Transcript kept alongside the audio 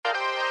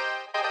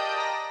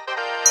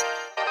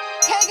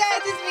Hey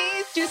guys, it's me,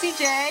 it's Juicy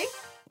J.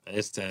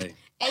 It's Taye.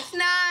 It's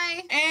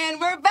Nye. And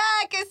we're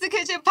back. It's the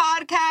Kitchen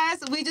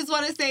Podcast. We just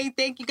want to say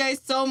thank you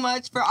guys so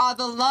much for all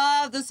the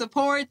love, the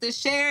support, the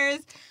shares,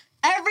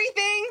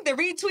 everything, the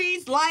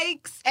retweets,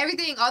 likes.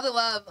 Everything, all the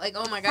love. Like,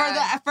 oh my God. For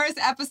the first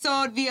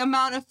episode, the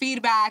amount of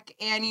feedback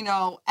and,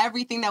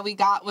 everything that we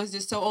got was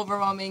just so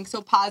overwhelming,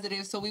 so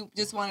positive. So we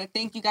just want to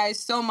thank you guys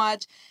so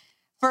much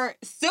for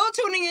still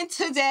tuning in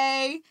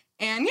today.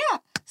 And yeah,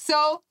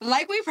 so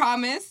like we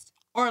promised,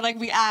 or like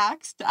we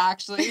asked,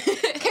 actually,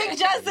 King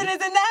Justin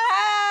is in the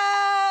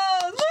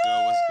house.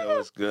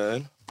 What's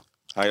good?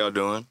 How y'all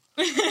doing?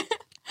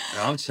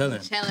 I'm chilling.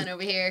 Chilling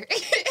over here.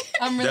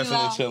 I'm really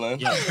Definitely loud. chilling.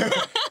 Yeah.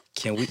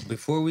 Can we,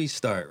 before we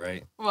start,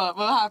 right? What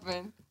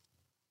happened?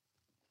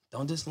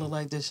 Don't this look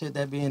like this shit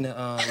that be in the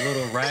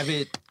little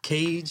rabbit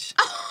cage?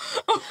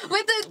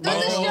 with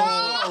the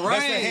straw.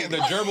 Right. That's the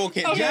gerbil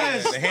kid.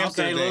 Yes. The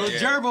hamster Okay, thing, little yeah.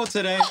 gerbil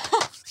today.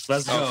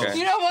 Let's go. Okay.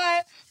 You know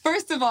what?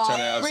 First of all, Turn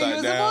it upside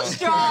reusable down.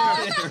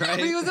 straws. Right.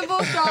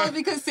 Reusable straws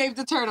because save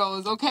the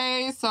turtles,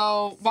 okay?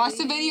 So watch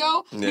the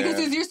video because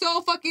Yeah. if you're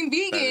so fucking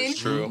vegan, That is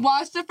true.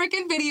 watch the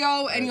freaking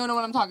video and you'll know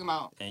what I'm talking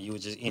about. And you were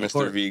just eating Mr.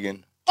 pork.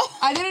 Vegan.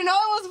 I didn't know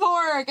it was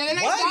pork, and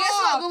then What? I Guess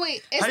saw what? But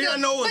wait, it's How you still,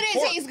 know it was but it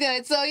pork? tastes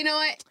good. So you know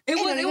what? it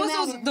don't was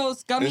even matter.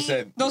 those gummy, It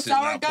said, those "This is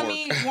sour not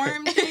gummy pork."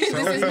 worm things.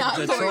 This is not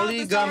The pork.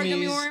 trolley The sour gummy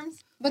gummies.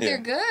 worms. But Yeah. they're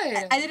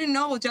good. I didn't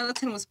know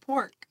gelatin was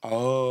pork.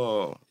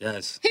 Oh.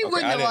 Yes. He Okay,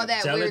 wouldn't I know all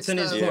didn't- that weird Gelatin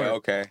is stuff. pork. Yeah,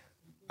 okay.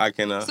 I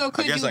can, So I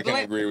could guess you I can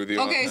agree with you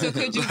on Okay, so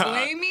that. could you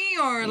blame me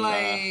or Nah.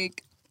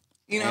 like,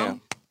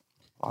 Damn.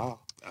 Wow.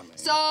 I mean,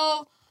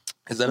 So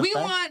Is that a we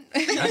fact? want.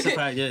 that's a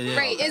fact. Yeah.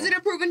 Right? Is it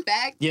a proven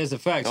fact? Yeah, it's a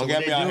fact. Don't So get what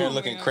me they out do- here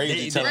looking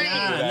crazy They, telling people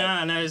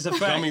that nah, it's a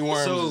fact. gummy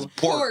worms So is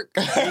pork.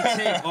 they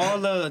take all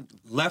the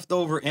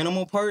leftover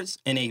animal parts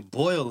and they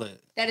boil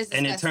it. That is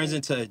And disgusting. it turns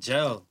into a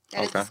gel.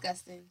 That is Okay.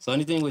 disgusting. So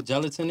anything with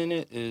gelatin in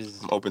it is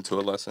I'm open to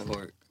a lesson.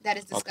 pork. That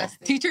is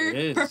disgusting. Teacher, It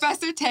is.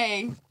 Professor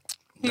Tay.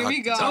 Here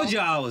we go. Told you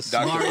I was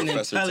Dr. smart and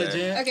Professor Tay.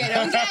 intelligent. Okay,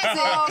 that was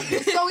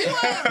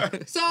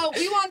So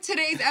we want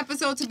today's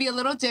episode to be a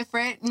little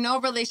different. No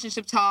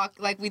relationship talk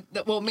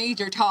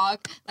major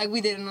talk like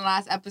we did in the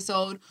last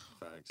episode.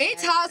 Facts.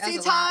 It's That Hotsy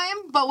was a lot.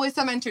 time, but with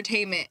some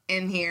entertainment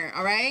in here.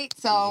 All right.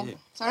 So Yeah.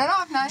 start it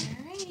off, Nye.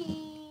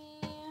 Alrighty.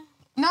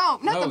 No,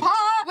 not No. the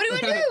pot. What do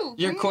we do?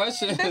 Your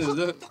question is,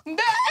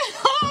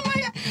 Oh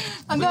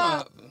my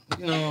god.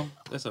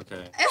 that's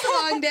okay. It's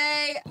a long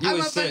day. You I'm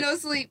was up for sick. no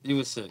sleep. You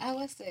was sick. I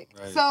was sick.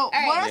 Right. So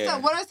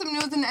right. what are some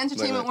news in the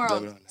entertainment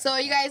world? So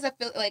you guys are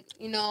feel like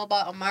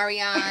about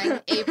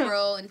Omarion,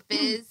 April, and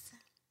Fizz.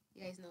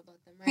 You guys know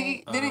about them,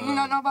 right? Didn't you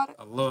not know about it?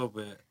 A little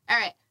bit. All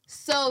right.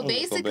 So little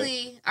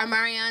basically,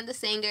 Omarion, the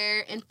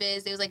singer, and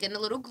Fizz, they was like in a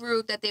little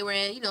group that they were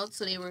in.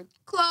 So they were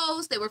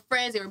close, they were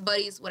friends, they were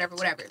buddies, whatever.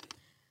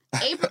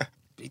 April.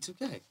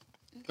 B2K.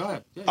 Go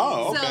ahead. Yeah,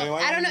 Oh, So okay.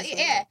 Why I don't know. you say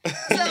Yeah.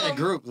 yeah. So A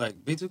group like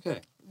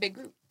B2K. big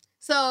group.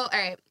 So all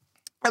right,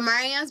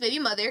 Omarion's baby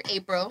mother,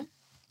 April.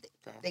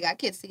 They got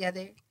kids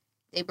together.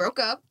 They broke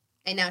up,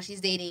 and now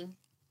she's dating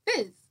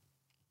Fizz.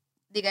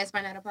 Did you guys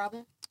find that a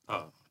problem?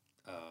 Oh.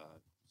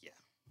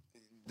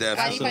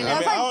 Why do you find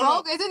That's that? like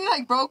broke. Isn't it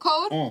like bro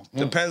code?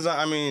 Depends on,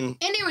 I mean,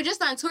 And they were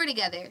just on tour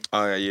together.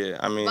 yeah.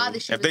 I mean, While the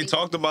shit if they was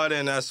talked about it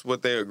and that's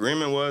what their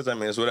agreement was, I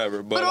mean, it's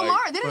whatever. But, But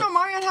like, didn't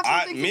Omarion have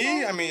something to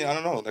say? I mean, I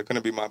don't know. That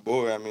couldn't be my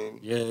boy. I mean,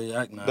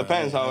 Yeah.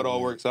 depends how it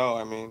all works out.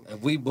 I mean, If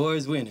we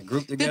boys, we in a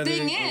group together.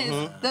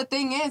 The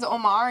thing is,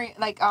 Omari,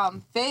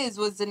 Fizz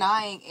was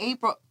denying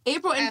April.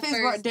 April and At Fizz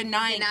were first,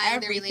 denying their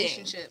everything.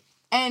 relationship.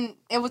 And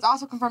it was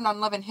also confirmed on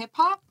Love and Hip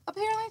Hop,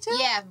 apparently, too.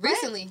 Yeah,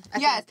 recently. I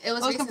Yes, think. It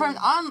was confirmed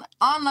recently.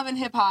 on Love and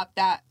Hip Hop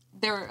that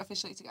they were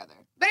officially together.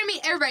 But I mean,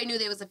 everybody knew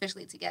they was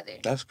officially together.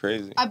 that's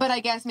crazy. But I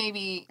guess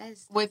maybe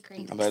That's with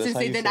crazy. I bet that's since how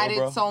they you denied feel,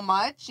 bro. it so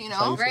much, how you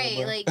feel. Right,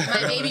 bro. like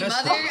my baby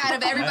mother, out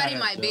of everybody,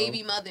 my Joe.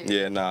 baby mother.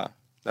 Yeah, nah.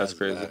 That's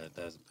crazy. bad.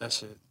 That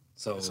shit.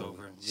 So it's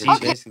over. She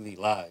Okay. basically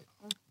lied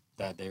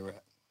that they were.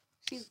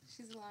 She's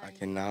I lying.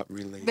 cannot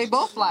relate. they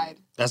both lied.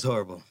 That's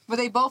horrible. But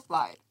they both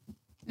lied.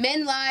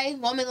 Men lie,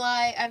 women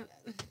lie.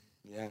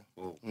 Yeah.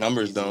 Whoa.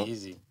 Numbers Easy, don't.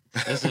 Easy.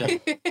 Listen,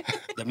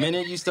 the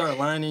minute you start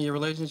lying in your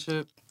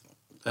relationship,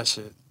 that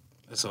shit,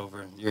 it's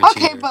over. You're a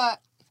Okay, cheater.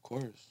 but Of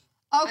course.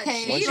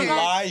 okay. cheater? Once you cheater.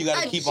 lie, you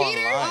gotta A keep on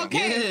cheater? lying.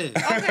 Okay.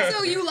 Yeah. Okay.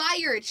 So you lie,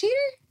 you're a cheater?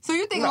 So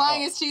you think No.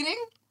 lying is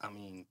cheating? I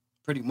mean,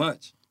 pretty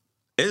much.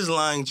 Is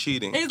lying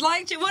cheating? Is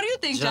lying cheating? What do you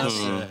think,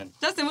 Justin? Justin.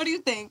 Justin, what do you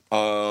think?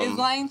 Is Um,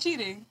 lying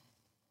cheating?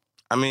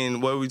 I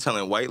mean, what are we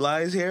telling? White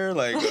lies here?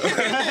 Like, like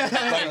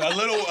a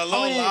little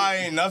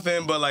lie ain't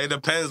nothing, but like it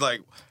depends.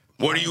 Like,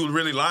 what are you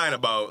really lying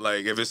about?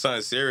 Like, if it's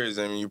something serious,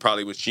 I mean, you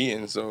probably was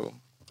cheating. So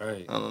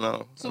Right. I don't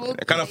know. So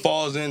it kind of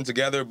falls in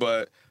together,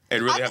 but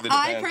it really have to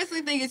I depend.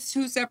 personally think it's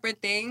two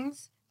separate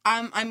things.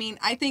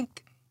 I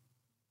think.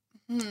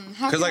 How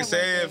Because can like,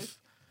 I word this?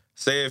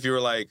 say if you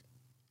were like,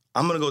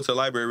 I'm gonna go to the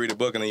library, read a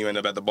book, and then you end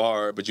up at the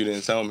bar, but you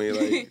didn't tell me.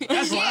 Like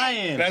That's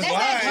lying. that's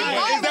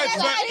lying. But is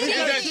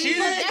that cheating?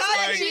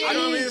 Like, you know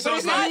what I mean? So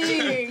it's not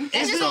cheating.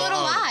 It's just a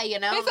little lie, you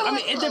know? It's a little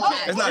it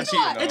depends. It's not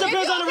cheating. It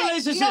depends on the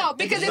relationship. No,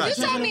 because if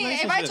you told me,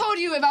 if I told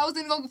you if I was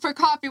in looking for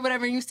coffee or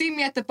whatever, and you see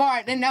me at the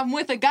bar, and I'm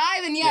with a guy,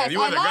 then yes, if you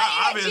with a guy,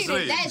 I'm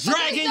obviously. cheating.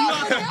 Dragging you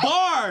out the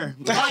bar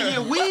by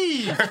your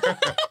weave.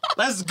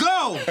 Let's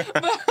go.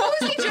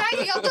 Who's he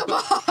dragging out the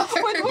bar?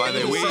 By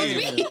their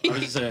weave. I'm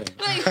just saying.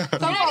 Like, you're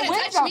not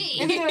gonna touch me.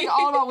 Isn't it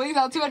all about wigs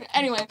out too?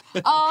 Anyway,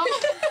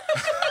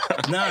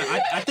 Nah,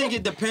 I think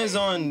it depends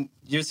on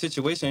your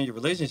situation and your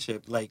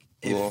relationship. Like,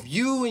 if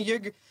you and your,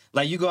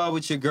 like, you go out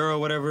with your girl or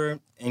whatever,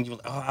 and you're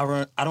like,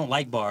 oh, I don't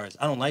like bars.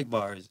 I don't like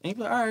bars. And you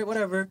be like, all right,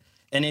 whatever.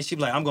 And then she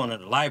be like, I'm going to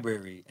the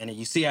library. And then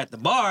you see her at the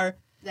bar.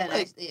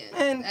 That's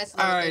man, that's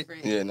a all little right.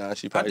 different. Yeah, nah,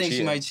 she I probably think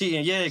cheating. she might cheat.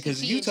 And yeah,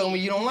 because you told me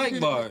you don't like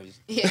bars.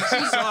 Yeah, she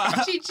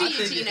I think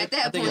cheating at I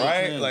that think point.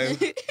 it Right?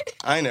 depends. Like,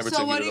 I ain't never so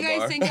took what you do to you the guys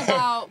bar. think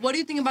about? What do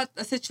you think about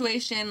a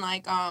situation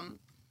like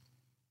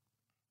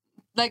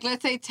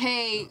let's say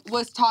Tay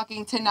was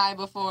talking to Nye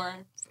before,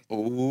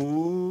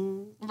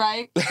 Ooh.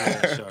 right?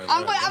 Yeah, sure,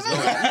 I'm right. gonna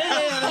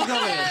Let's go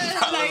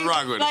ahead. Let's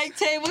rock with it. like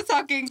Tay was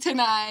talking to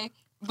Nye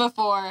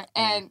before,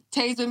 and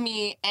Tay's with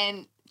me,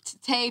 and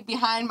Tay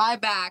behind my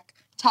back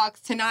talks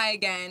to Nye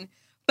again.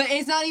 But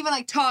it's not even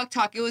like talk.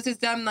 It was just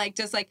them like,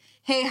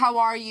 hey, how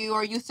are you?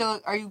 Are you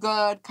good?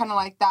 Kind of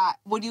like that.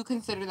 Would you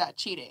consider that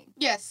cheating?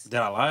 Yes. Did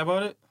I lie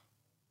about it?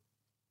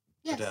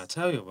 Yes. Or did I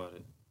tell you about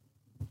it?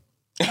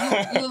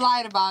 You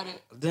lied about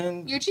it.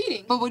 Then You're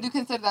cheating. But would you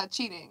consider that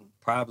cheating?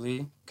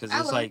 probably, because I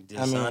it's would. like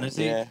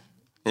dishonesty. Yeah.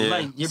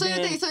 Like, you're So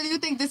being, you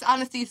think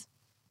dishonesty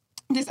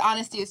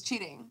is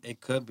cheating?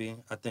 it could be.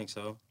 I think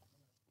so.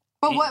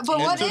 But what two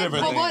if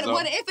different things, though.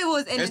 what if it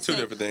was innocent? It's two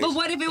different things. But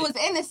what if it was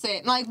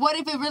innocent? Like what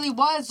if it really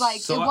was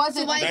like So it I- wasn't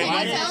So why like didn't it you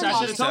wasn't tell I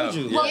me? should have told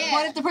you. Yeah.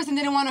 What if the person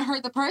didn't want to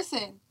hurt the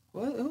person?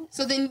 What? Who?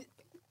 So then,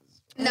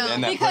 no.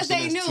 And that Because person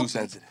they is knew. too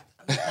sensitive.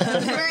 Right.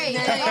 There you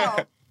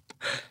go.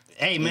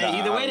 Hey man, Nah,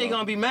 either way I they don't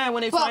gonna be mad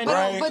when they But, find but,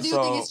 out. Right, but do you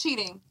think so- it's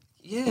cheating?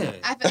 Yeah.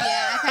 I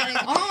kind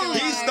of. Oh,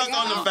 He's stuck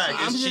on the fact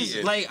I'm it's just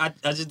cheating. like I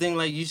just think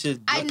like you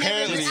should. I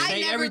Apparently-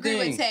 never agree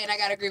with everything. Tay, and I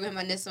gotta agree with him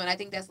on this one. I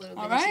think that's a little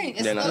bit All right. cheating.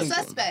 It's Yeah, a no, little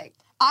that's- suspect.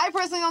 I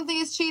personally don't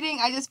think it's cheating.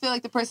 I just feel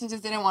like the person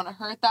just didn't want to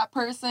hurt that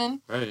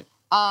person. Right.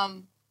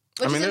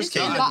 Which is there's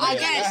cases. understandable. But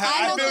again,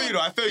 I I don't feel think- you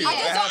though. I feel you. I, It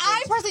just don't, I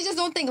happens. personally just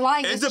don't think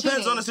lying It is depends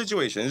cheating. on the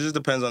situation. It just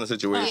depends on the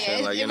situation.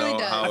 Yeah, like, it you know, really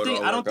does. how I it'll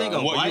don't work think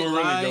out. a What you white were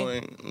really lie-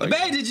 doing. Like,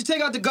 Babe, did you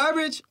take out the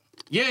garbage?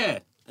 Yeah.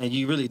 And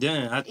you really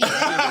didn't. That's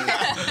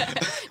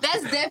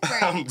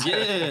different.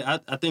 Yeah,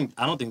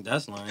 I don't think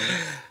that's lying.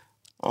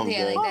 I'm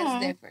Yeah, good. like that's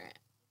Alright. different.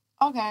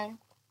 Okay,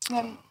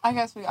 then I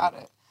guess we got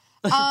it.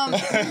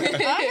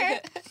 Okay.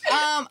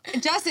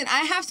 Justin,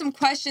 I have some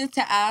questions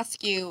to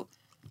ask you.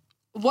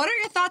 What are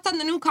your thoughts on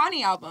the new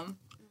Kanye album?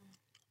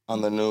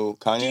 On the new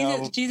Kanye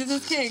album? Jesus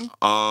is King.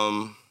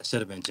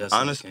 Should have been Justin.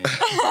 Honestly,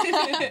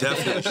 King.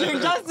 definitely.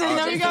 Justin,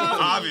 there we go.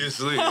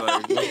 Obviously,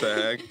 like what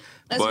the heck?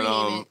 Let's But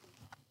rename it.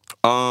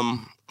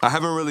 I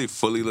haven't really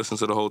fully listened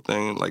to the whole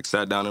thing. Like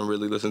sat down and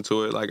really listened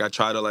to it. Like I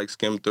tried to like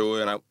skim through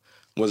it, and I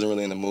wasn't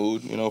really in the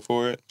mood, you know,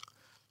 for it.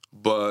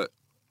 But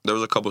there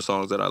was a couple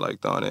songs that I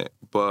liked on it.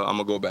 But I'm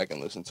gonna go back and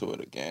listen to it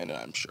again, and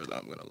I'm sure that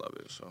I'm gonna love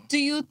it. So Do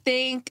you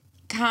think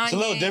Kanye? it's a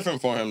little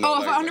different for him. Though. Oh,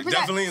 like, 100%.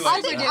 Definitely, I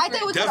like think we could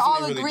definitely all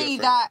really agree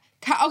different. that.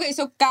 Okay,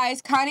 so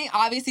guys, Kanye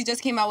obviously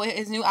just came out with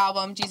his new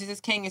album, Jesus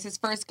is King. It's his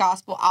first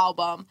gospel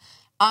album.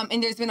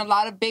 And there's been a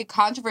lot of big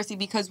controversy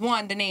because,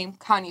 one, the name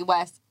Kanye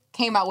West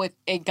came out with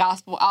a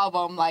gospel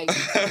album. Like,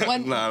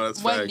 when, Nah,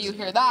 that's when facts. do you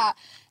hear that?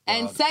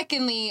 And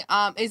secondly,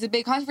 is a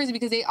big controversy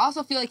because they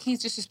also feel like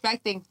he's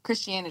disrespecting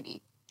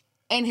Christianity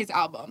in his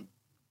album.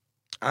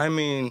 I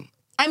mean,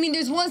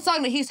 there's one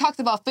song that he talks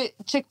about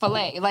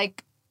Chick-fil-A.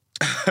 Like,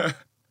 yo.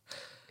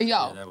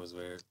 Yeah, that was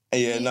weird.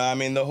 yeah, no, I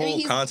mean the whole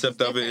he's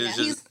concept of it different is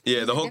now. just He's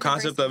the a whole different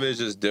concept person of it is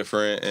just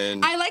different,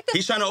 and I like the-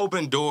 he's trying to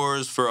open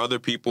doors for other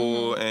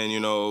people, and you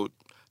know,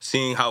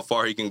 seeing how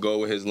far he can go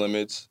with his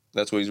limits.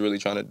 That's what he's really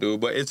trying to do.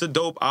 But it's a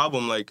dope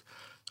album, like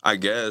I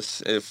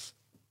guess if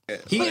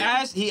He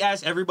asked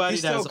everybody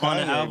He's that's still on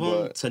the Kanye, album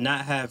but- to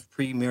not have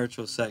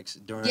premarital sex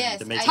during Yes,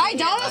 the I making. Ty agree.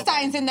 Dolla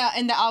Sign's in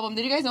the album.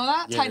 Did you guys know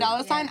that? Yeah. Ty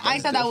Dolla Sign? Yeah. I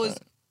That's thought that was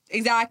different.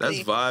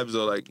 exactly. that's vibes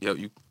though, like yo,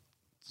 you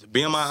to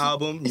be on my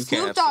album, you can't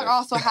Snoop have Dogg sex.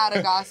 also had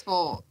a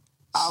gospel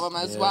album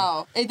as Yeah.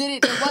 well. It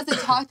wasn't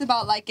talked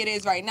about like it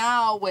is right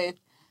now with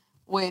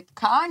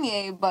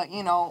Kanye, but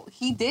you know,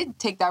 he did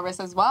take that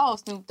risk as well,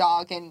 Snoop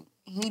Dogg, and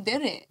he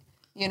did it.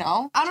 You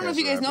know, I don't know if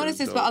you guys Chance the Rapper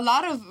noticed is this, but a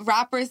lot of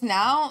rappers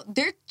now,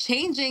 they're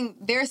changing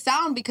their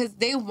sound because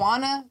they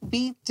want to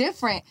be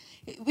different.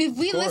 If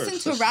we Of course, listen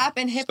to that's- rap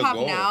and that's hip the hop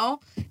goal. now,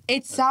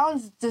 it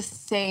sounds the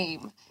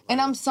same.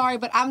 And I'm sorry,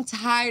 but I'm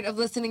tired of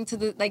listening to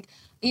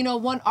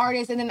one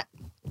artist and then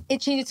it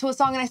changes to a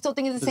song and I still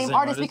think it's the same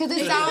artist because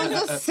it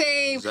sounds the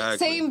same, Exactly.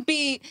 same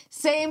beat,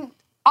 same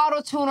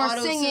auto-tune or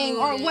Auto-tune, singing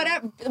or yeah.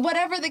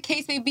 whatever the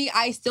case may be.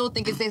 I still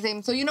think it's the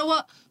same. So you know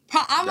what?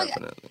 I'm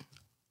Definitely.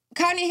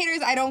 Kanye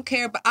haters, I don't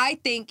care, but I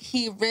think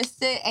he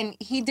risked it and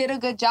he did a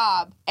good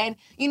job. And,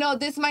 you know,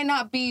 this might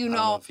not be, you I don't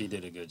know know. if he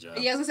did a good job.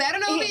 Yeah, I was gonna say, I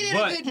don't know if he did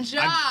But a good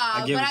job,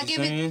 I get but what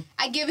you're saying.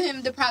 I give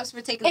him the props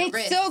for taking the It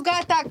risk. still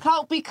got that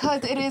clout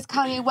because it is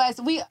Kanye West.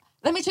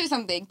 Let me tell you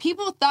something.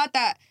 People thought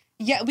that,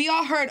 yeah, we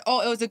all heard,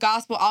 oh, it was a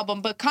gospel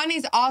album, but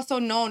Kanye's also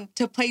known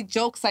to play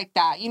jokes like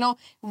that. You know,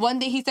 one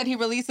day he said he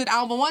released an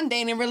album one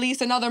day and then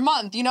released another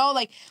month. You know,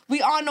 like,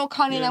 we all know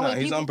Kanye that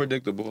way. He's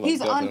unpredictable. Like, He's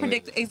definitely.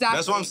 unpredictable. Exactly.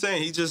 That's what I'm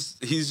saying.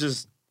 He's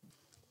just.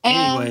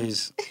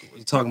 Anyways,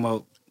 we're talking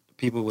about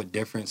people with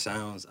different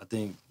sounds. I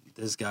think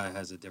this guy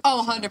has a different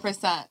Oh, sound.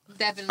 100%.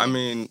 Definitely. I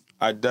mean,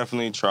 I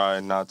definitely try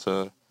not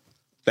to.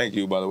 Thank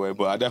you, by the way.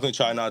 But I definitely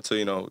try not to,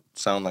 you know,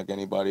 sound like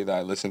anybody that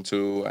I listen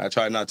to. I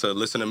try not to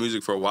listen to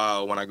music for a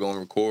while when I go and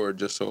record,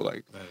 just so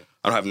like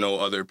I don't have no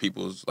other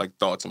people's like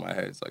thoughts in my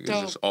head. It's like it's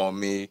just all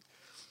me.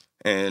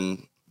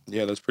 And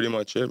yeah, that's pretty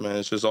much it, man.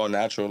 It's just all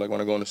natural. Like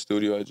when I go in the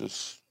studio, I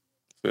just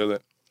feel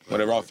it.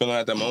 Whatever I'm feeling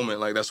at that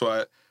moment. Like that's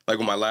why, like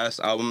with my last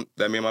album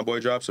that me and my boy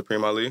dropped,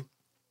 Supreme Ali.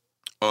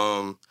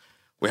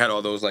 We had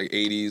all those like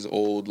 80s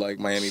old like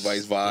Miami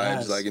Vice vibes,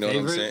 Yes. like you know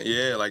Favorite? what I'm saying?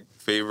 Yeah, like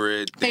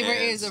favorite. Favorite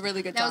Dance. is a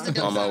really good That was song. a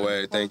dope On my song.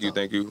 way. Thank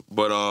you.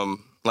 But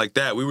like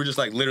that, we were just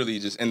like literally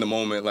just in the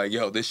moment, like,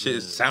 yo, this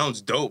shit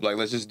sounds dope. Like,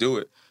 let's just do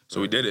it. So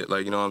we did it.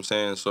 Like, you know what I'm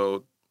saying?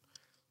 So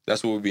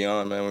that's what we be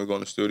on, man, when we go in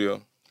the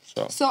studio.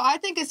 So I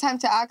think it's time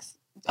to ask.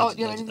 Oh,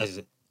 you know,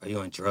 Are you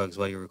on drugs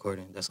while you're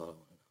recording? That's all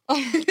I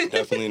want to know.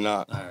 Definitely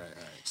not. All right.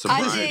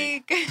 I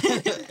Sobriety.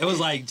 think It was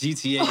like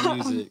GTA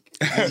music.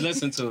 Just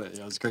listen to it.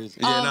 It was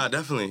crazy. Yeah, nah,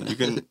 definitely.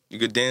 You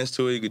could dance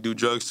to it. You could do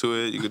drugs to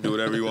it. You could do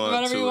whatever you want.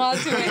 whatever you want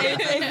to.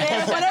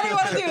 Whatever you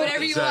want to do.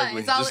 Whatever you want.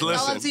 Exactly. It's all, Just it's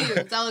all up listen. to you.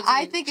 It's all up to you.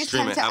 I think it's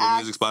Stream time it. to Apple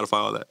ask. Music, Spotify,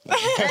 all that.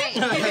 Right.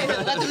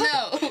 Let them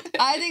know.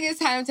 I think it's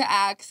time to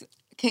ask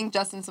King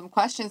Justin some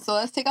questions. So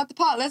let's take out the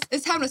pot.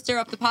 It's time to stir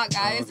up the pot,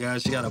 guys. Oh,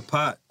 gosh, she got a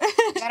pot.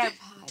 Got our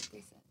pod.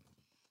 They said.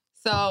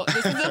 So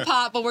this is a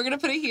pot, but we're gonna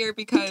put it here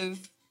because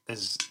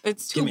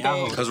it's too Give me, I'll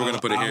hold big. it. 'Cause we're gonna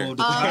put it I'll here. hold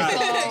the pot.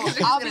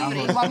 So I'll be.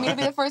 You want me to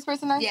be the first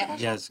person to answer? Yeah.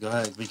 Yes, go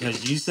ahead.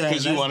 Because you said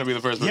Because you want to be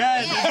the first person.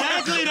 Yes,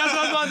 exactly. That's what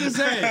I was about to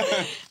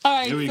say. All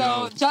right. Here we So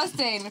go.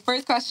 Justin,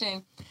 first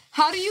question: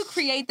 how do you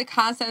create the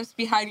concepts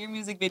behind your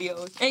music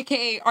videos?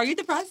 AKA, are you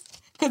depressed?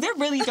 Because they're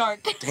really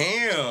dark.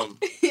 Damn.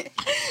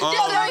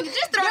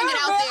 Just throwing it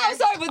out there. I'm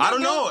sorry, but I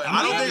don't know. I'm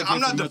I don't really think I'm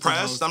not confused.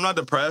 depressed. I'm not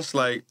depressed.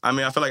 Like, I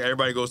mean, I feel like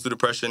everybody goes through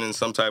depression in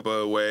some type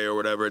of way or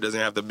whatever. It doesn't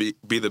have to be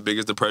the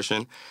biggest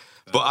depression.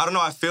 But I don't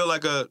know. I feel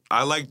like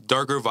I like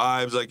darker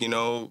vibes. Like, you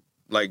know,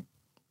 like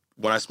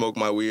when I smoke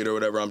my weed or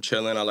whatever, I'm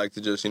chilling. I like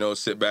to just, you know,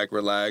 sit back,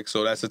 relax.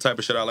 So that's the type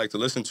of shit I like to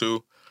listen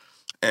to.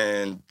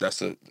 And that's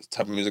the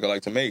type of music I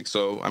like to make.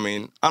 So, I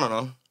mean, I don't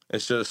know.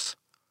 It's just,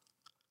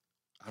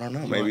 I don't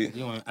know. Maybe.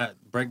 You want to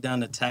break down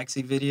the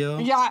taxi video?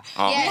 Yeah.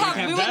 Oh, Yeah,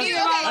 okay. we That's- would need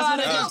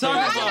that's what to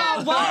I'm talking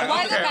about.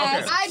 Why the Okay,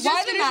 mask? okay. I just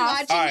Why the finished mask?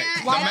 watching All right,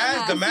 that.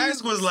 Why the the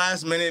mask was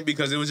last minute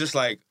because it was just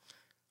like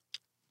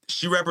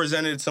she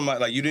represented somebody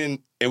like you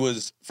didn't. It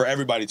was for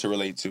everybody to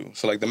relate to.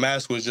 So like the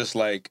mask was just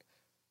like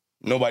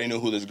nobody knew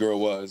who this girl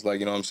was. Like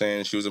you know what I'm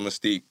saying? She was a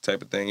mystique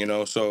type of thing, you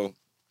know. So,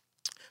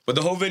 but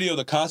the whole video,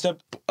 the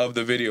concept of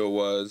the video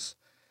was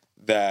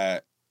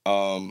that.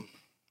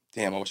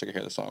 Damn, I wish I could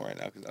hear the song right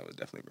now because that would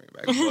definitely bring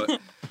it back.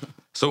 But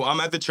so I'm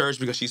at the church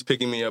because she's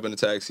picking me up in the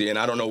taxi, and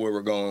I don't know where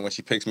we're going when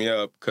she picks me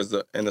up because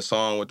in the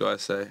song, what do I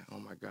say? Oh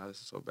my God,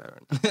 this is so bad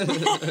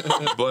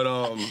right now.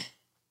 But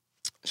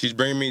she's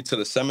bringing me to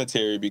the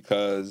cemetery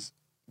because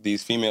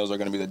these females are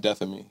going to be the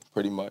death of me,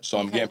 pretty much. So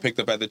I'm getting picked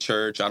up at the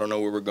church. I don't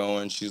know where we're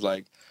going. She's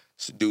like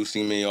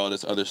seducing me, all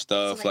this other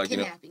stuff, So, like you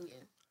know, kidnapping you.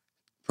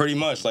 pretty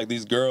much. Like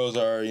these girls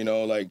are, you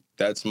know, like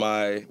that's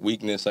my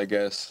weakness, I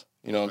guess.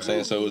 You know what I'm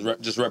saying? So it was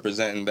just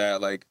representing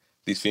that, like,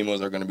 these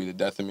females are going to be the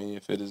death of me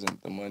if it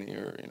isn't the money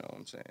or, you know what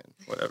I'm saying,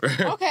 whatever.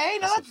 Okay,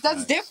 no,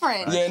 that's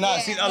different. Yeah, nah, Yeah.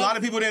 see, a lot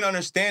of people didn't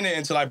understand it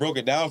until I broke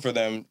it down for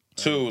them,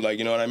 too. Like,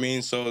 you know what I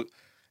mean? So,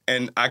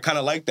 and I kind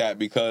of like that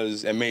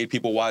because it made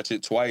people watch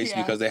it twice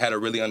Yeah. because they had to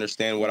really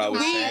understand what I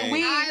was saying.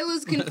 I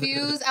was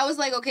confused. I was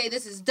like, okay,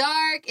 this is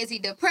dark. Is he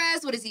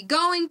depressed? What is he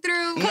going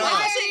through? No.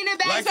 Why is he in a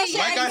Like- backseat?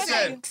 like I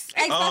said,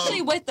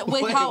 especially with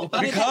how.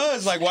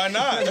 Because, like, why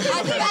not? I think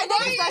Why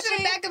are you in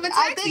the back of a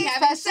I taxi think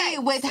having especially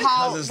sex? with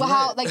how Because it's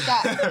lit. like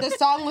that the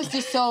song was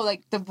just so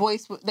like the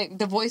voice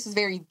is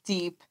very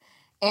deep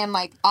and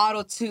like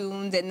auto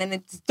tuned and then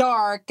it's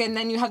dark and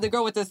then you have the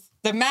girl with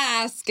the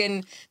mask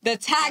and the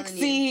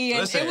taxi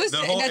and Listen, it was the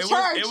whole- the it was-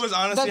 church. it was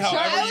honestly the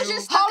however church. I was you-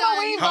 just stuck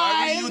Halloween on, vibes.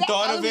 However you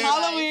thought of it.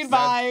 Halloween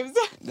That- vibes.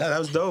 Yeah, that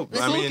was dope.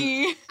 I mean,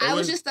 Spooky. I it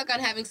was just stuck on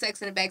having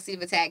sex in the backseat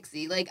of a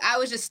taxi. Like, I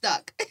was just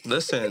stuck.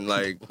 listen,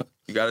 like,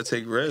 you got to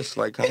take risks,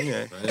 like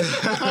Kanye.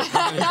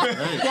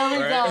 There we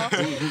go.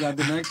 Who got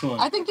the next one?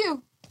 I think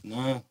you.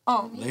 Nah,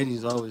 Oh.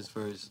 ladies always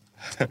first.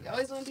 You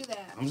always want to do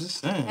that. I'm just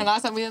saying. And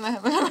last time we didn't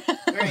have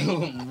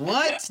Right.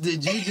 What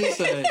did you just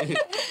say?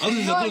 I'm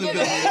just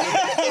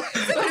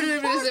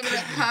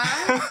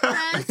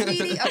Huh,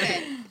 sweetie?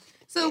 Okay.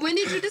 So when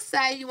did you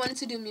decide you wanted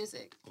to do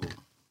music?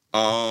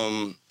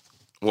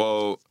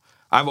 Well,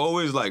 I've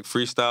always like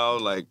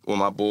freestyled like with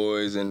my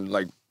boys and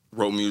like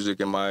wrote music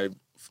in my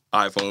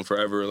iPhone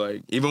forever.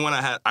 Like even when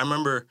I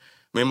remember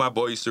me and my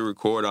boy used to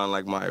record on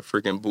like my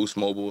freaking Boost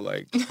Mobile.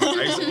 Like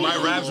my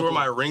raps were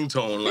my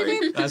ringtone.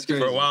 Like That's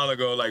crazy. for a while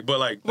ago. Like but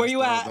like Where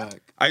you at?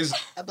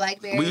 A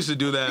Blackberry. we used to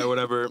do that or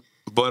whatever.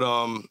 But I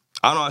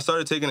don't know. I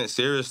started taking it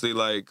seriously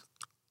like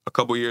a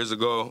couple years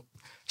ago.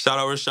 Shout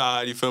out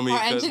Rashad, you feel me? Our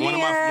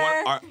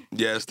engineer.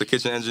 Yes, the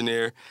kitchen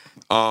engineer.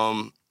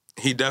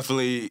 He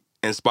definitely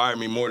inspired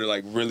me more to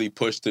like really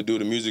push to do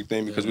the music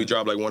thing because we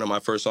dropped like one of my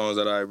first songs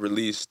that I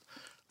released.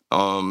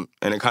 And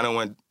it kind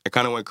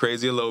of went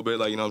crazy a little bit,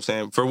 like, you know what I'm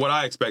saying? For what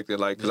I expected,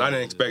 like, because I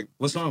didn't expect.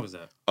 What song was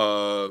that?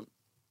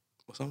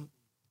 What song?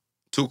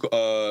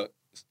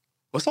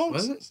 What song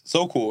was it?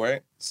 So Cool,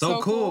 right?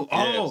 So Cool.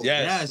 Oh,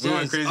 yes. We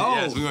went crazy. Oh.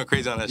 Yes, we went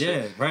crazy on that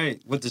shit. Yeah, right.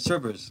 With the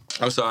strippers.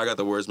 I'm sorry, I got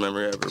the worst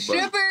memory ever. But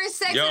Strippers,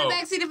 sex in the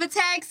backseat of a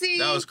taxi.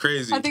 that was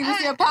crazy. I think we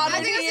see a pattern.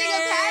 I think I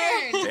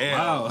see a pattern. Damn.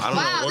 Wow. I don't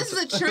know. Wow, this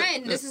is a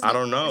trend. I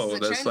don't know.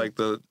 That's like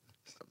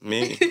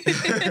me.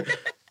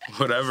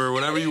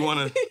 whatever you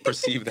want to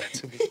perceive that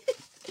to be.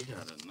 We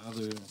got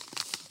another.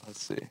 Let's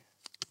see.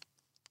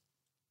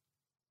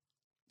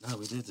 No,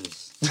 we did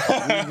this.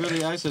 We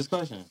really asked this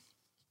question.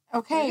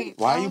 Okay.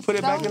 Why you put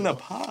it back in the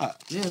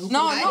pot? Yeah.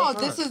 No,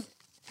 this is.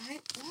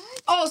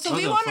 Oh, so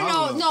we want to know.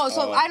 follow-up. No,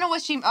 so I know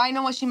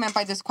what she meant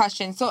by this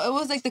question. So it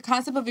was like the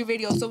concept of your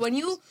video. So when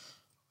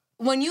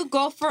you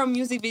go for a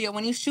music video,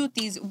 when you shoot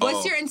these,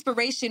 what's your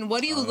inspiration?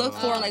 What do you look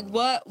for? Like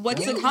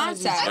what's the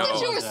concept? I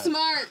thought you were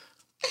smart.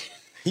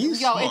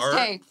 He's Yo, smart. it's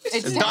Tay.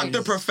 It's Tay.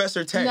 Dr.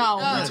 Professor Tay. No.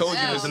 We told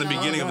you this in the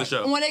beginning of the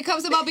show. When it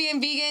comes about being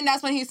vegan,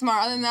 that's when he's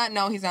smart. Other than that,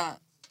 no, he's not.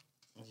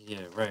 Yeah,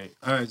 right.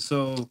 All right,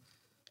 so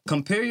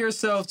compare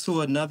yourself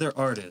to another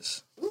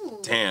artist. Ooh.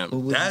 Damn, Who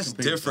would you that's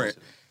compare yourself different.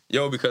 to?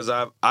 Yo, because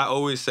I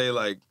always say,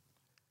 like,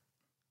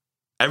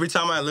 every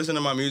time I listen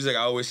to my music, I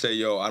always say,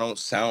 yo, I don't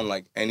sound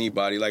like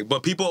anybody. Like,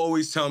 but people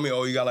always tell me,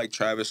 oh, you got like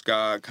Travis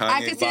Scott, Kanye I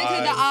can see it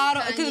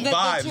because of the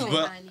Vibes, tune.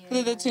 but- Because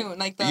of the tune,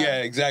 like the.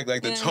 Yeah, exactly.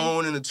 Like the Yeah.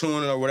 tone and the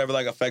tune or whatever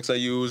like effects I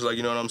use, like,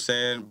 you know what I'm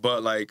saying?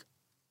 But like,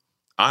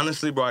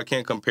 honestly, bro, I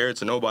can't compare it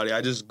to nobody.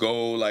 I just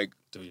go like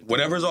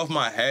whatever's off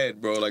my head,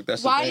 bro. Like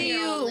that's Why the do thing.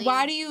 you?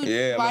 Why do you?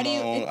 Yeah, Why I'm do in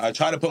you? my own, it's- I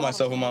try to put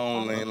myself in my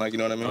own lane, like, you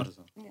know what I mean?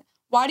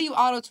 Why do you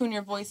auto tune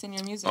your voice in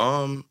your music?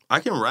 I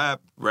can rap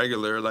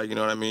regular, like, you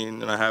know what I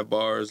mean? And I have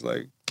bars,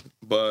 like,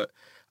 but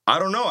I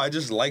don't know. I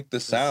just like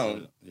the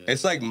sound. Yeah.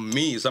 It's like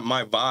me. It's like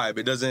my vibe.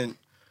 It doesn't,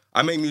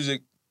 I make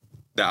music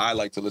that I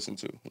like to listen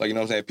to. Like, you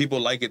know what I'm saying? If people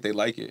like it, they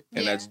like it.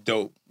 And Yeah. that's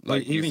dope. Like,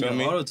 Like, you even feel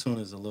me? your auto-tune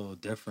is a little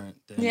different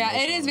than Yeah, most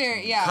it is very.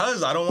 auto-tunes. Yeah.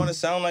 Because I don't want to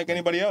sound like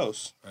anybody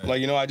else. Right.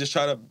 Like, you know, I just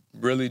try to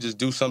really just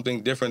do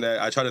something different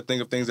that I try to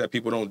think of things that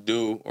people don't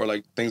do or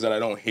like things that I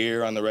don't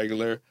hear on the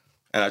regular.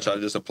 And I try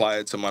to just apply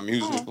it to my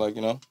music, like,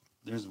 you know?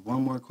 There's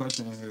one more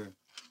question in here,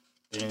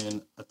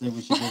 and I think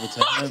we should give it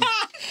to him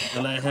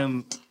and let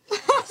him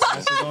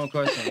ask his own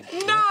question.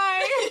 No.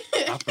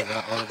 I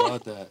forgot all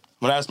about that.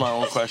 I'm going to ask my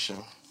own question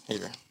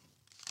here.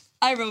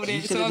 I wrote You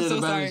it, should so have I'm did so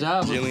a better sorry.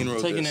 job Jaylene of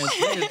wrote taking this. that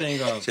finger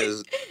thing off. She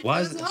has, Why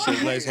is it? she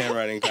has nice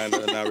handwriting, kind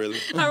of, not really.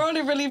 I wrote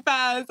it really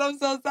fast. I'm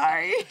so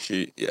sorry.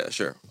 Yeah,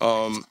 sure.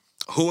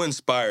 Who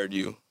inspired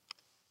you?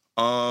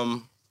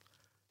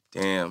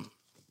 Damn.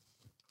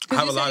 I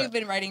have Because a you lot said of, you've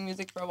been writing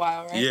music for a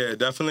while, right? yeah,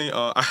 definitely.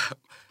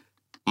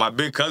 My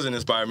big cousin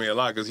inspired me a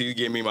lot because he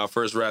gave me my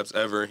first raps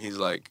ever. He's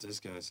like, This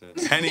guy said.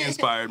 Henny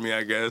inspired me,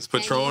 I guess.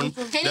 Patron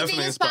Anything definitely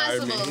is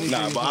inspired possible. me.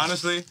 Nah, but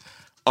honestly,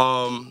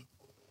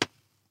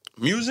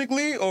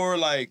 musically or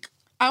like,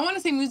 I want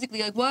to say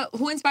musically, like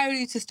who inspired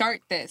you to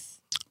start this?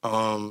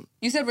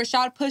 You said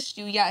Rashad pushed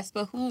you, yes,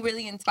 but who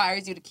really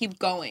inspires you to keep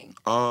going?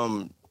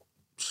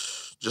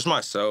 just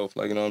myself.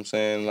 Like, you know what I'm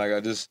saying? Like, I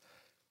just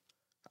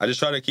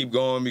try to keep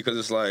going because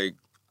it's like,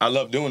 I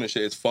love doing this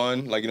shit. It's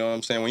fun. Like, you know what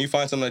I'm saying? When you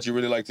find something that you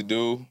really like to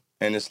do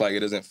and it's like, it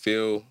doesn't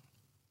feel,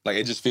 like,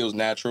 it just feels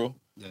natural.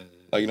 Yeah,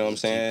 Like, you know what I'm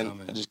just keep saying?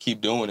 coming. I just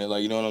keep doing it.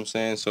 Like, you know what I'm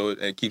saying? So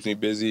it keeps me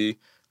busy.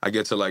 I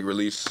get to, like,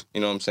 release,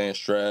 you know what I'm saying,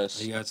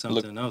 stress. You got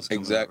something else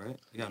coming exact- out, right?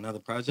 You got another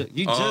project?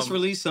 You just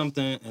released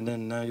something, and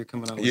then now you're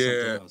coming out with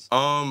something else.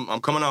 I'm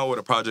coming out with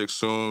a project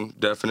soon,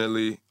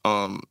 definitely.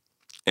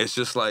 It's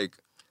just, like,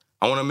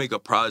 I want to make a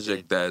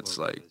project that's,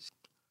 like,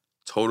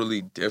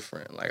 totally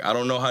different. Like, I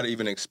don't know how to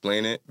even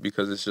explain it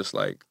because it's just,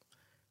 like,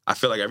 I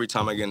feel like every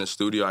time I get in the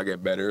studio, I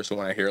get better. So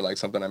when I hear, like,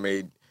 something I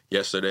made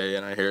yesterday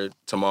and I hear it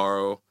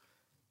tomorrow,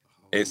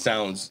 it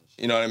sounds,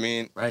 you know what I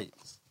mean? Right.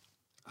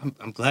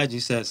 I'm glad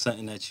you said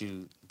something that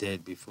you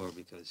did before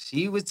because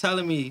she was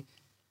telling me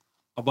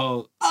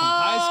about some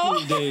high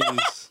school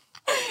days.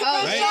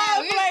 Oh,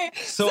 Right?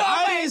 yeah. So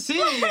I didn't see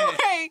it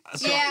yet.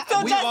 So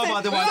Yeah. we all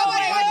about to watch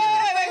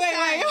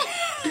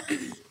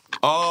Wait.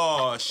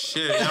 Oh,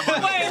 shit.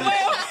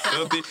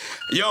 Filthy.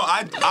 Yo,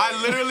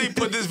 I literally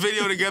put this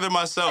video together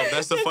myself.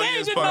 That's the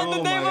funniest part.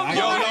 Oh my God.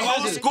 Yo, the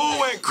whole school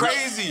went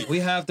crazy. We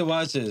have to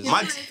watch this.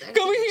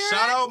 Can we hear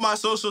Shout it? out my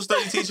social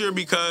study teacher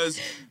because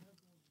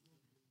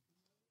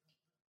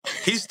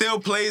he still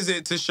plays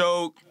it to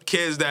show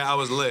kids that I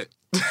was lit.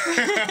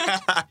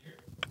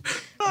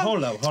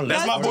 Hold up.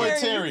 That's my boy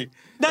Terry.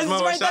 That's my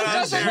boy. Shout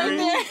out Terry.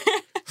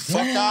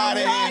 Fuck out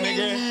of here,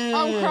 nigga.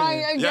 I'm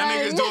crying again. Y'all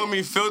niggas doing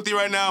me filthy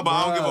right now, but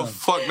I don't give a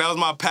fuck. That was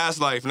my past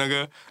life,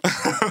 nigga.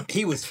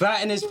 He was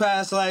fat in his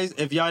past life.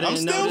 If y'all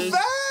didn't know this. I'm still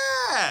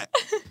fat.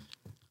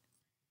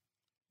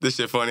 This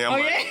shit funny. I'm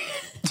like...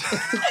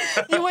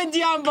 You and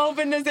Dion both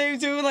in the same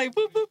too, like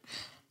boop boop.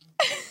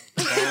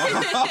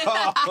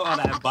 Oh,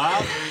 that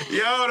bob.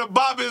 Yo, the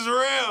bop is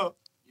real.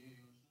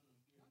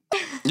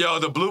 Yo,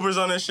 the bloopers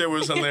on this shit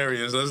was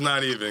hilarious. Let's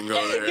not even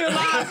go there.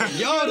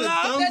 Yo, the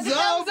thumbs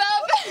up.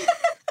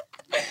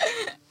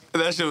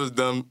 That shit was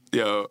dumb.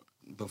 Yo.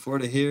 Before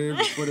the hair,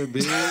 before the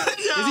beard.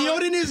 Is he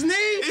holding his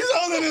knee? He's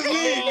holding his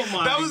knee. Oh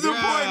my that was the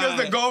point, because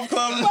the golf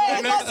club was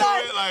Wait, next to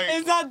it. Like,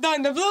 it's not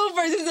done. The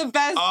bloopers is the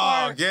best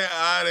part. Oh, get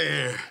out of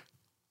here.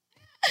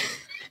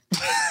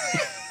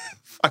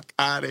 Fuck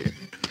out of here.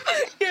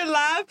 Your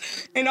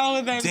laugh and all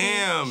of that.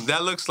 Damn,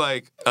 that looks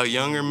like a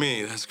younger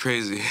me. That's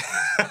crazy.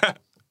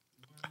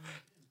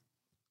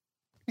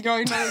 You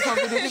already know the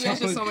competition. That's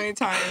just so many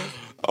times.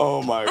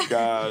 Oh my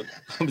God.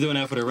 I'm doing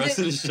that for the rest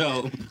of the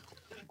show.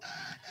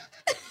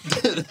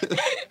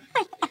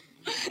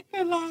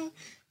 Your laugh.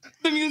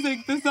 The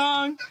music, the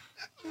song.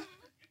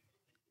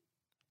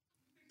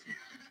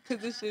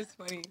 Because this shit's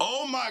funny.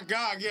 Oh my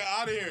God, get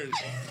out of here.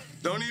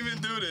 Don't even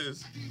do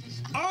this.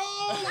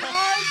 Oh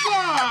my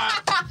God!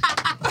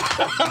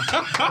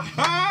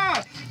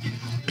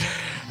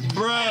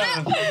 Bruh.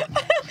 Yo,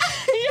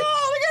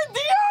 look at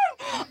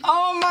Dion.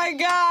 Oh my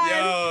God.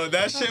 Yo,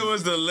 that shit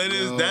was the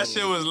littest. That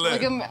shit was lit.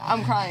 Look at me.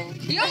 I'm crying.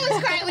 You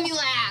always cry when you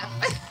laugh.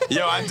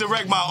 Yo, I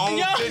direct my own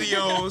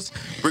videos,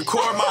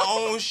 record my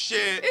own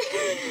shit.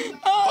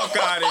 Fuck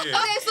out of here.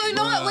 Okay, so you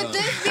know what? With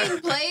this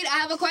being played, I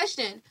have a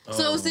question.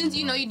 So since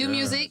you know you do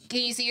music, can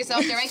you see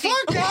yourself directing?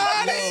 Fuck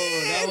out of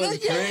That was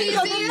Can crazy. you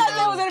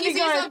see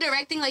yourself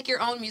directing like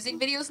your own music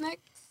videos next?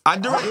 I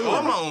direct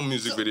all my own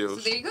music videos.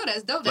 So there you go.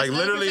 That's dope. Like That's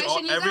literally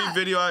profession you every got.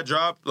 video I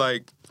dropped,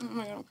 like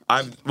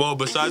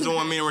besides the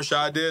one me and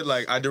Rashad did,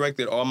 like I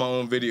directed all my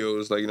own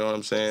videos, like you know what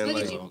I'm saying, Look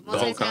like at you, the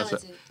whole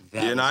concept. multi-talented.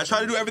 Yeah, no, I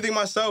try to do everything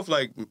myself.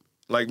 Like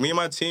me and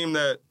my team.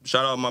 That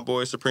shout out my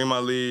boy Supreme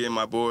Ali and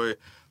my boy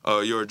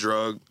You're a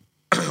Drug.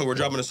 We're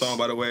dropping a song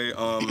by the way,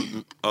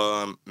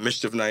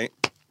 Mischief Night,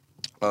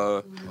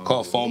 called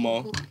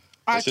FOMO.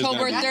 That shit's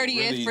October gonna be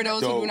 30th, really for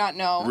those who dope. do not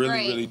know. Really,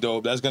 Right. really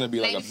dope. That's gonna be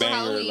like Maybe a for banger.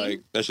 Halloween.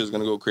 Like that shit's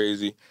gonna go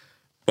crazy.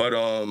 But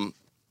what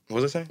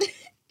was I saying?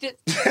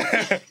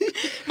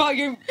 Well,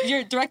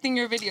 you're directing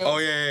your videos. Oh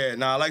yeah.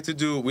 Nah,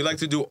 we like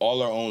to do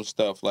all our own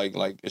stuff. Like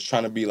it's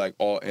trying to be like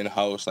all in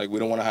house. Like we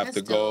don't want to have That's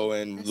to go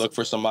dope. and look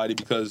for somebody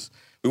because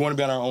we want to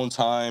be on our own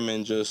time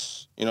and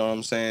just you know what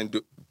I'm saying,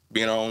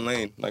 be in our own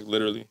lane. Like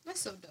literally.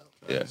 That's so dope.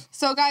 Yeah.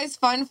 So, guys,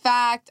 fun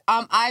fact,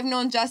 I've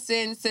known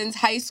Justin since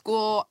high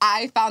school.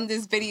 I found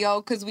this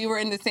video because we were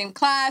in the same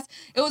class.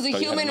 It was a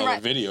human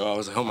rights video. I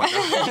was like, oh my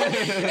God.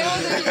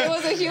 it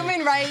was a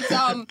human rights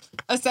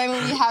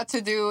assignment we had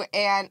to do,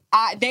 and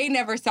they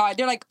never saw it.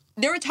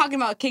 They were talking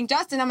about King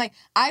Justin. I'm like,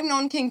 I've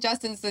known King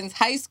Justin since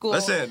high school.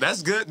 Listen,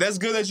 that's good. That's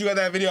good that you got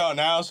that video out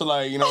now. So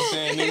like, you know what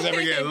I'm saying, niggas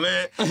ever get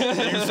lit.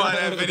 You find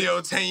that video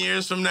 10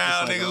 years from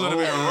now, niggas would have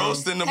been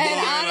roasting the boy.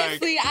 And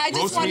honestly, like, I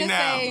just roast want me to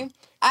now. say,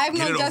 I've Get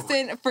known it over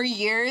Justin for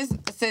years,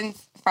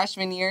 since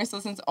freshman year, so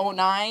since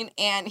 2009,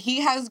 and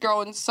he has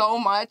grown so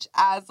much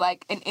as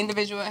like an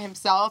individual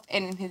himself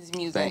and in his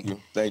music.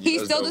 Thank you.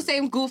 He's That's still dope. the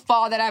same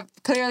goofball that I've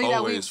clearly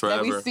Always,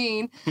 that we've forever.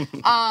 seen.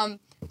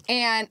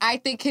 And I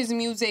think his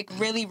music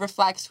really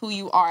reflects who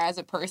you are as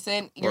a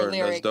person, your Word, that's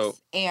lyrics dope.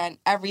 and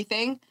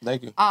everything.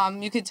 Thank you.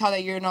 You can tell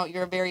that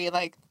you're very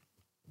like,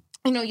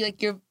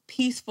 you're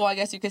peaceful, I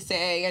guess you could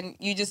say, and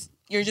you're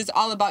just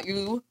all about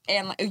you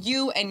and like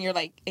you and your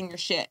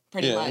shit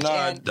pretty much. No,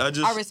 and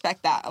I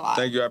respect that a lot.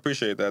 Thank you. I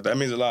appreciate that. That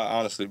means a lot,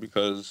 honestly,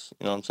 because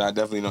you know what I'm saying, I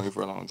definitely know you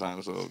for a long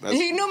time. So that's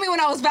He knew me when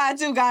I was bad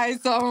too,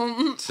 guys.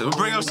 So so we'll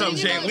bring up some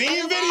you know,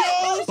 Jaylene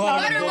videos.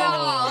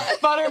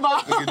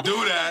 Butterball. We can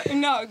do that.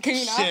 No, can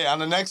you not? Shit, on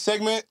the next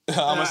segment, I'm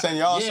gonna send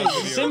y'all some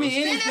videos. Send me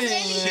Send us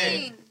anything.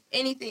 anything.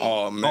 Anything.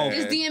 Oh man.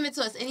 Just DM it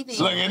to us. Anything.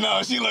 Look,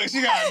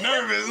 she got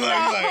nervous.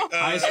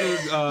 High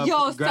school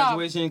Yo, stop.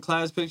 graduation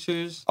class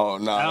pictures. Oh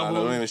no,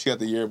 Album. she got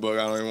the yearbook.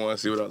 I don't even want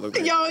to see what I look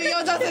like. Yo,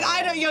 Justin,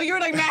 I don't. Yo, you were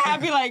like mad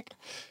happy, like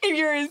in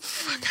yours.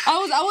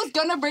 I was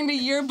gonna bring the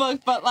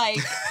yearbook, but like,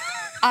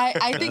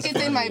 I think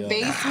it's in my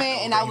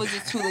basement, and I was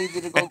just too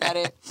lazy to go get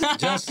it.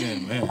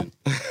 Justin, man,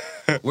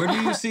 where do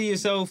you see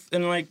yourself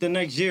in like the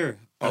next year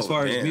as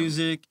far as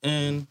music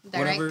and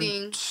whatever?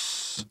 Directing.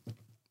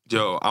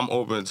 Yo, I'm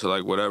open to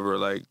like whatever,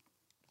 like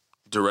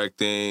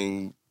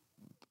directing.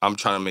 I'm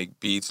trying to make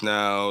beats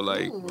now,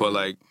 like, but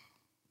like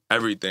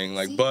everything,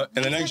 like. See, but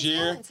in the he's next so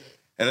year,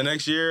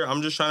 talented.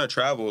 I'm just trying to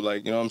travel,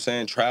 like, you know what I'm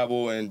saying,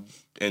 travel and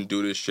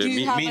do this shit, Do you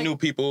meet have, like- new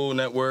people,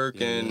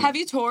 network, and. Have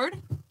you toured?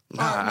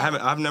 Nah, I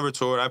haven't. I've never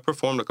toured. I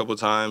performed a couple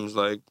times,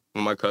 like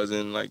with my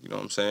cousin, like you know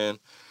what I'm saying.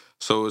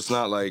 So it's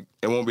not like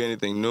it won't be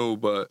anything new,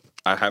 but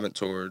I haven't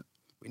toured.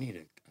 We need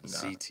a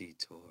CT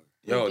tour.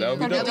 Yo, that would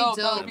be That'd dope.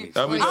 be dope.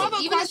 That'd be I have dope.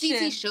 a Even a question.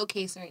 CT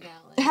showcase right now.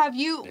 Like, Have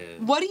you? Yeah,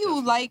 What do you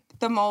definitely. like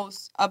the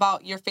most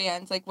about your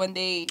fans? Like when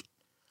they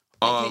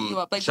hit you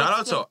up? Like Shout out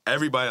what's to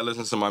everybody that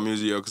listens to my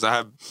music, yo, because I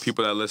have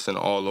people that listen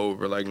all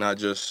over, like not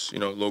just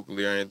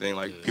locally or anything,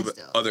 like Yeah. people That's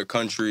dope. other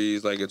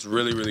countries. Like it's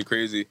really really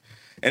crazy,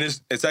 and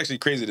it's actually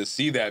crazy to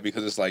see that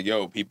because it's like,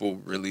 yo, people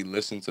really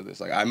listen to this.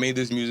 Like I made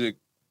this music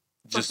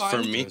just for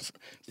fun? me,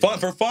 Yeah.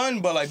 for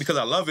fun, but like because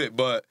I love it.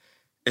 But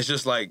it's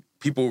just like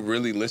people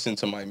really listen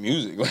to my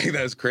music. Like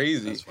that's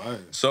crazy. That's fire.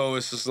 So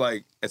it's just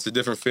like it's a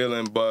different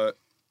feeling, but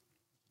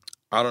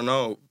I don't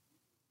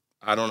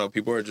know.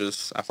 People are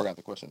just. I forgot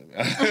the question. To be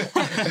honest. No,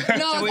 I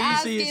So was where you see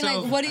asking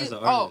yourself like what do you? as an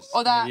Oh, artist?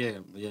 that.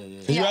 Yeah.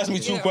 You asked me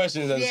two Yeah.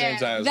 questions at the same Yeah.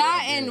 time. so-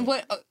 That Yeah. and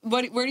what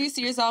where do you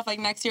see yourself like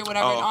next year,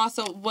 whatever, Oh. and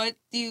also what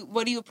do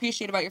you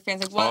appreciate about your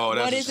fans? Like what Oh,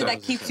 that's what is it that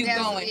exactly- keeps you Yeah,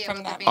 going yeah, from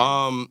with that? the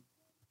fans.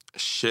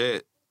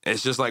 Shit.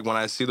 It's just like when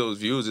I see those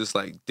views, it's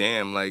like,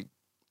 damn, like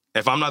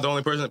if I'm not the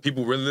only person that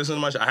people really listen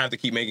to much, I have to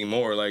keep making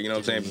more. Like, you know what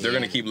I'm saying? They're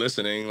gonna Yeah. keep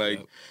listening. Like,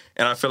 Yep.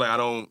 and I feel like I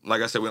don't,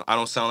 like I said, I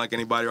don't sound like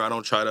anybody, or I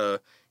don't try to,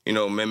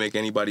 mimic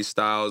anybody's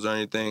styles or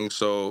anything.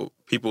 So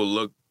people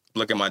look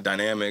at my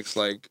dynamics,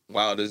 like,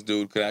 wow, this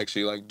dude could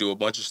actually like do a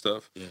bunch of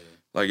stuff. Yeah.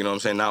 Like, you know what I'm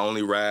saying? Not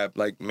only rap,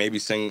 like maybe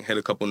sing, hit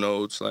a couple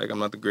notes. Like, I'm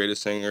not the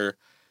greatest singer.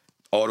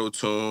 Auto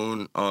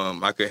tune.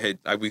 I could hit.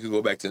 Like, we could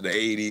go back to the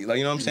 '80s. Like,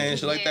 you know what I'm saying?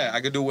 Shit like that. Yeah.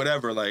 I could do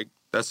whatever. Like,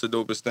 that's the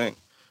dopest thing.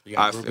 You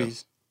got I feel.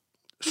 groupies?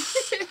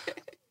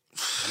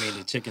 I mean,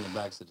 the chick in the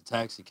back of the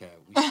taxi cab.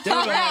 We still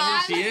don't know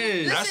who she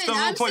is. Listen, That's the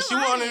whole I'm point. She still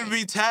on wanted it. to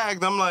be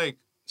tagged. I'm like,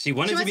 She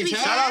wanted She to wants be to be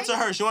tagged. shout out to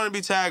her. She wanted to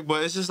be tagged,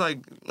 but it's just like,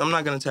 I'm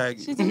not gonna tag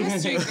you. She's a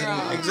mystery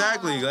girl.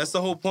 Exactly. That's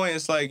the whole point.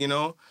 It's like,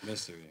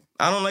 Mystery.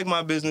 I don't like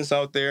my business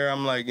out there.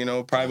 I'm like,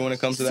 probably when it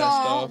comes to that So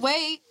stuff.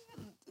 wait,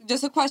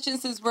 just a question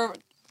since we're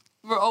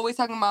always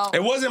talking about.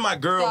 It wasn't my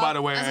girl, So, by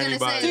the way, or I was gonna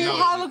anybody. say, Do you No.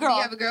 have a girl? Do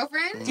you have a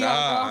girlfriend? Do you have a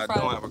Nah, I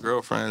girlfriend? don't have a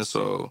girlfriend,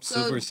 so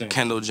Super singer.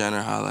 Kendall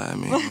Jenner, holla at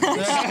me.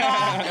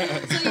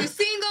 So you're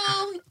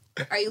single?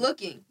 Are you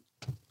looking?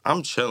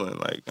 I'm chilling.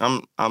 Like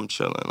I'm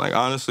chilling. Like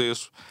honestly,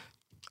 it's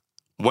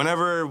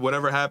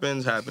whatever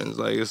happens.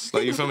 Like it's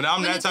like you feel me.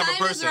 I'm When that the type of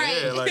time is person.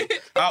 right. Yeah,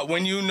 like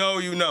when you know.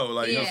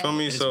 Like you Yeah. feel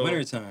me. It's So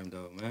wintertime,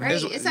 though, man. Right.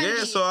 It's time to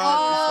be- so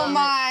Oh I,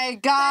 my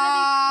God,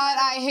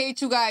 I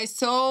hate you guys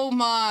so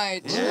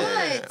much.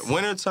 yeah, What?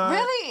 wintertime.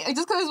 Really?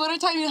 Just because it's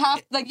wintertime, you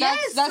have like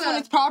Yes. that's when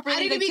it's properly I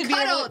need to like, be to be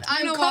able cuddled. You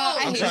I'm know cold. what?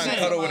 I I'm hate trying you to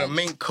so cuddle with a much.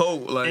 mink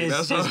coat. Like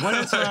It's that's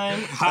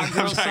wintertime. Hot I'm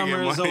girl trying to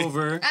summer get is money.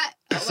 over.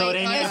 So Wait,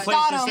 they hold need a on. place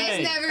to Stardom.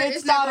 stay. It's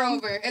It's never Stardom.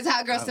 over. It's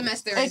hot girl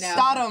semester right It's now.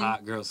 Stardom.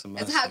 Hot girl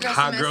semester. It's hot girl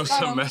hot girl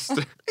semester.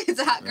 semester. It's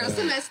a hot girl Right.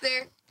 semester.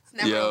 It's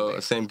never Yo,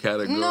 over. same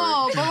category.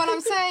 No, but what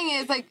I'm saying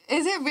is like,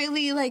 is it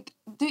really like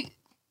do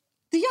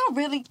y'all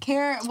really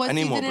care what I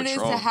need more season it is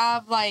Patron. to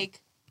have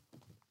like?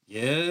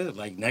 Yeah,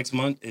 like next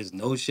month is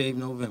No Shave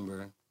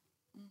November.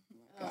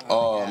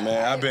 Oh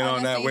man, I've been I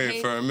on that honestly wait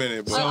hate- for a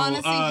minute, So bro.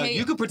 honestly hate-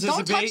 you could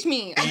participate. Don't touch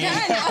me and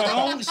again.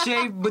 don't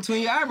shave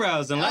between your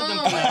eyebrows and let them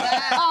Oh come my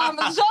out.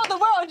 God. Show the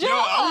world your Yo,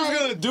 I was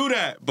hairline. gonna do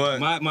that, but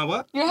My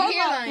what? Your Your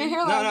hairline. Your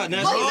hairline. hairline. No,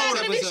 that's Well, he's next not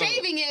gonna be episode.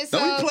 shaving it, so.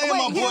 don't be playing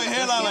my Wait, boy he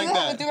hairline doesn't like have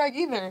that. a do-rag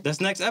either.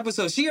 That's next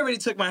episode. She already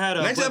took my hat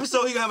off. Next but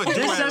episode, he gonna have a This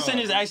do-rag session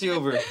on. is actually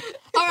over.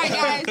 All right,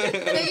 guys.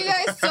 Thank you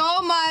guys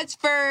so much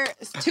for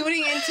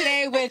tuning in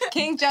today with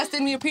King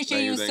Justin. We appreciate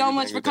Thank you, you thank so you,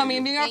 much thank for you, coming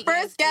and thank being our you. Thank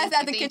first you, guest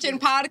thank at the you, Kitchen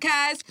thank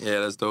Podcast. Yeah,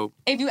 that's dope.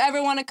 If you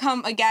ever want to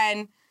come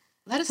again,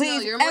 Let us know.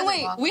 please. You're more And than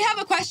wait, welcome. we have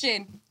a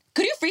question.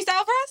 Could you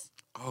freestyle for us?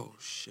 Oh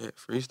shit,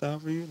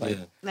 freestyle for you? Like,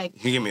 Yeah.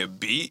 Like, you give me a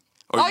beat?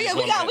 Or Oh you yeah, just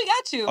we want got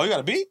me- you. Oh, you got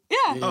a beat? Yeah.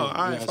 Yeah, Oh, all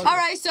right, yeah, fuck All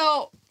right, so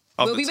Off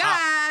we'll the be top.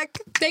 back.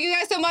 Thank you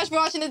guys so much for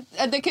watching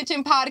the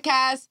Kitchen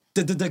Podcast.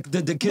 The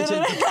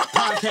kitchen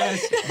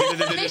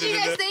podcast. make sure you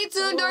guys stay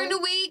tuned during the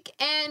week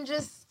and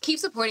just keep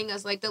supporting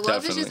us. Like, the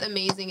love is just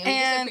Definitely. amazing, and we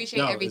And- just appreciate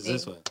No, it's everything.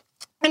 this way.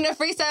 And the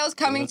freestyle's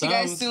coming to you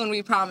guys Times. soon,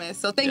 we promise.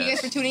 So thank you guys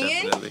Yes, for tuning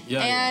definitely. in.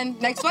 Yeah,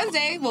 And next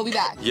Wednesday, we'll be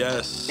back.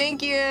 Yes.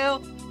 Thank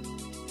you.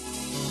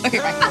 Okay,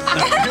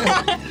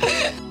 bye.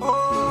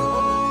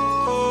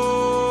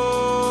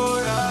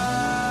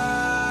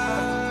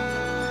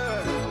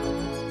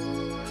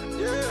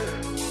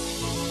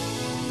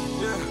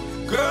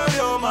 Girl,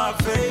 you're my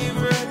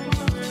favorite.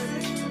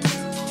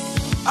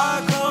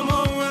 I come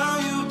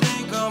around, you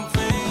think I'm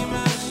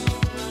famous.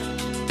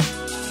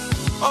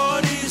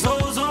 All these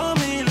hoes on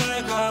me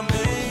like I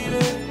made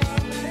it.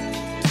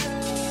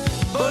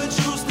 But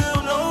you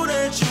still know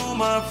that you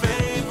my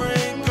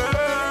favorite girl.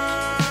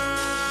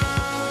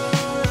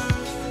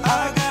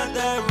 I got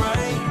that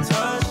right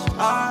touch.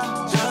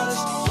 I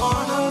just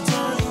wanna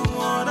turn you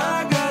on.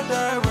 I got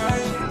that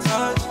right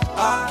touch.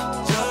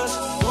 I just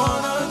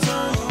wanna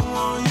turn you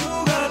on. You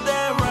got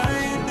that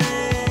right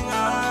thing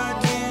I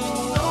need.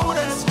 You know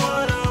that's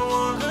what I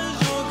want, 'cause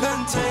you're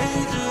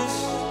contagious.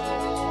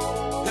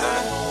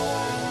 Yeah.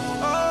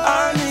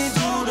 I need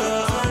you to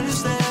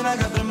understand. I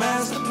got the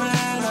master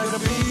plan. I gotta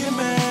be a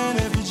man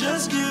if you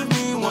just give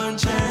me one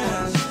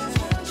chance.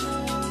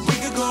 We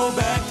could go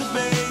back to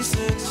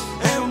basics.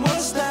 And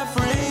what's that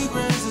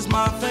fragrance? It's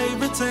my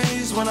favorite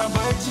taste when I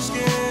bite your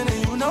skin and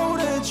you know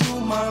that you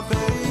my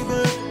baby.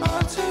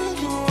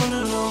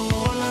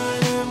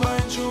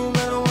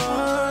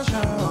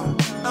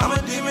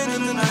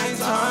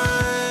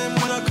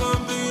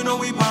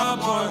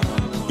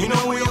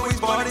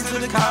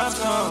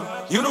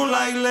 You don't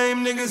like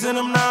lame niggas and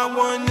I'm not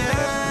one,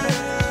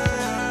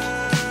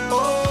 yeah.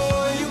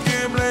 Oh, you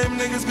can't blame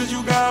niggas cause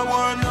you got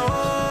one,